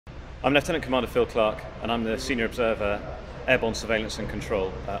I'm Lieutenant Commander Phil Clark, and I'm the Senior Observer, Airborne Surveillance and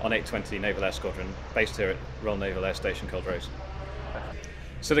Control on 820 Naval Air Squadron, based here at Royal Naval Air Station Culdrose.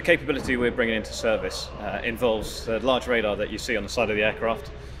 So the capability we're bringing into service involves the large radar that you see on the side of the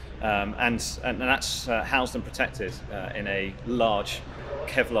aircraft, and that's housed and protected in a large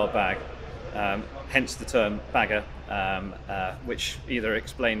Kevlar bag, hence the term bagger, which either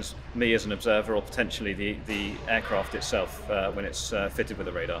explains me as an observer or potentially the aircraft itself when it's fitted with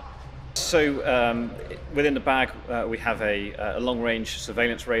a radar. So within the bag we have a long-range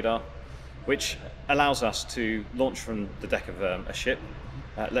surveillance radar which allows us to launch from the deck of a ship,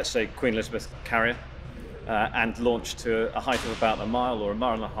 let's say Queen Elizabeth carrier, and launch to a height of about a mile or a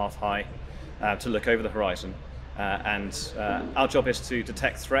mile and a half high to look over the horizon. Our job is to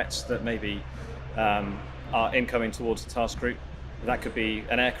detect threats that maybe are incoming towards the task group. That could be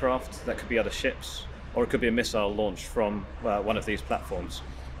an aircraft, that could be other ships, or it could be a missile launched from one of these platforms.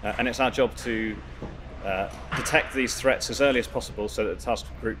 And it's our job to detect these threats as early as possible so that the task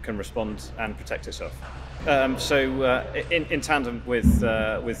group can respond and protect itself. In tandem with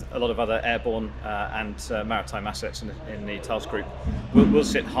a lot of other airborne and maritime assets in the task group, we'll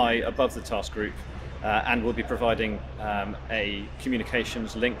sit high above the task group and we'll be providing a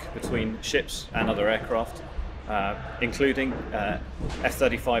communications link between ships and other aircraft, including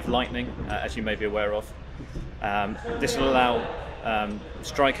F-35 Lightning, as you may be aware of. This will allow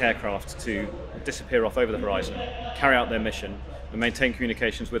strike aircraft to disappear off over the horizon, carry out their mission, and maintain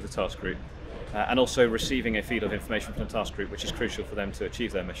communications with the task group, and also receiving a feed of information from the task group, which is crucial for them to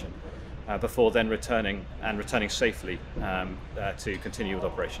achieve their mission, before then returning safely to continue with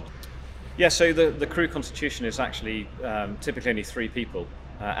operations. Yeah, so the crew constitution is actually typically only 3 people,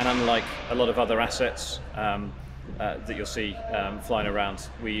 and unlike a lot of other assets that you'll see flying around,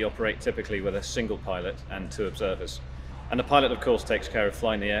 we operate typically with a single pilot and 2 observers. And the pilot, of course, takes care of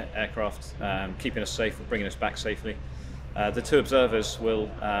flying the aircraft, keeping us safe and bringing us back safely. The 2 observers will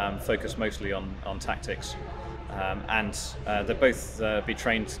focus mostly on tactics, and they'll both be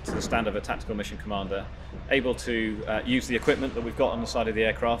trained to the standard of a tactical mission commander, able to use the equipment that we've got on the side of the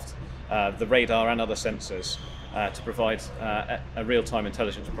aircraft, the radar and other sensors, to provide a real-time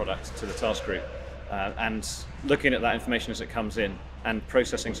intelligence product to the task group, and looking at that information as it comes in and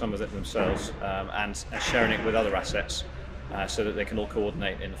processing some of it themselves, and sharing it with other assets so that they can all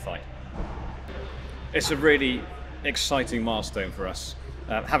coordinate in the fight. It's a really exciting milestone for us.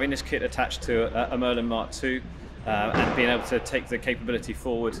 Having this kit attached to a Merlin Mark II and being able to take the capability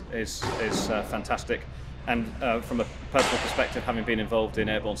forward is fantastic. And from a personal perspective, having been involved in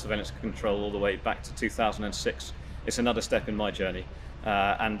airborne surveillance and control all the way back to 2006, it's another step in my journey,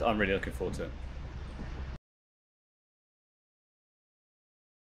 and I'm really looking forward to it.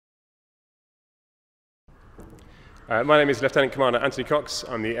 My name is Lieutenant Commander Anthony Cox.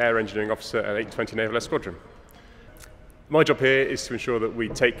 I'm the Air Engineering Officer at 820 Naval Air Squadron. My job here is to ensure that we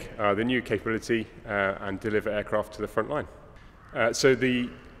take the new capability and deliver aircraft to the front line. So the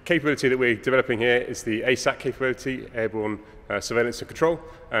capability that we're developing here is the ASAC capability, Airborne Surveillance and Control.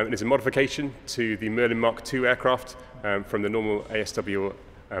 It is a modification to the Merlin Mark II aircraft from the normal ASW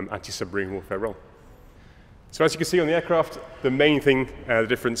anti-submarine warfare role. So as you can see on the aircraft, the main thing, the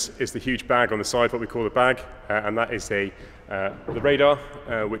difference, is the huge bag on the side, what we call the bag, and that is the radar,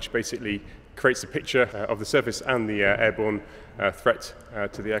 which basically creates a picture of the surface and the airborne threat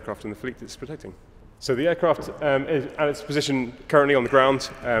to the aircraft and the fleet it's protecting. So the aircraft, at its position currently on the ground,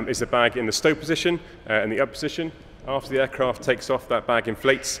 is the bag in the stow position and the up position. After the aircraft takes off, that bag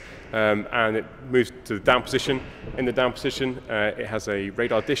inflates and it moves to the down position. In the down position, it has a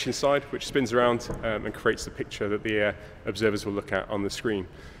radar dish inside which spins around and creates the picture that the observers will look at on the screen.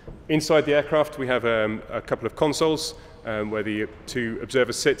 Inside the aircraft, we have a couple of consoles where the 2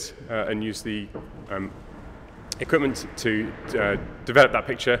 observers sit and use the equipment to develop that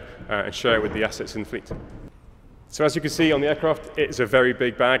picture and share it with the assets in the fleet. So as you can see on the aircraft, it's a very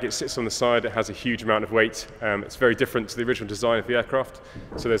big bag. It sits on the side. It has a huge amount of weight. It's very different to the original design of the aircraft.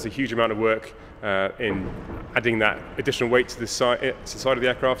 So there's a huge amount of work in adding that additional weight to the side of the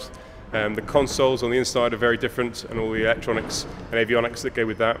aircraft. The consoles on the inside are very different, and all the electronics and avionics that go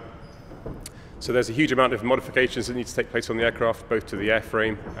with that. So there's a huge amount of modifications that need to take place on the aircraft, both to the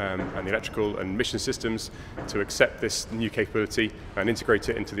airframe and the electrical and mission systems, to accept this new capability and integrate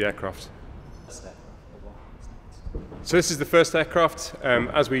it into the aircraft. So this is the first aircraft.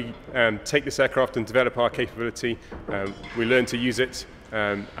 As we take this aircraft and develop our capability, we learn to use it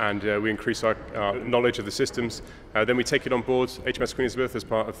and we increase our knowledge of the systems. Then we take it on board HMS Queen Elizabeth as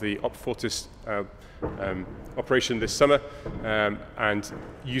part of the Op Fortis operation this summer and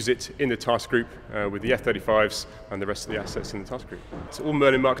use it in the task group with the F-35s and the rest of the assets in the task group. So all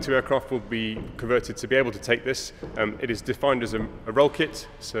Merlin Mark II aircraft will be converted to be able to take this. It is defined as a roll kit,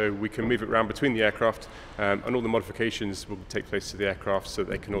 so we can move it around between the aircraft, and all the modifications will take place to the aircraft so that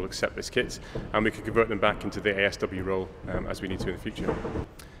they can all accept this kit, and we can convert them back into the ASW role as we need to in the future.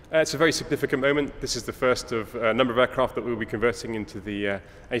 It's a very significant moment. This is the first of a number of aircraft that we'll be converting into the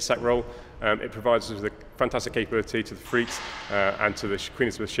ASAC role. It provides us with a fantastic capability to the fleet and to the Queen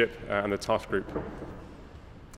Elizabeth ship and the task group.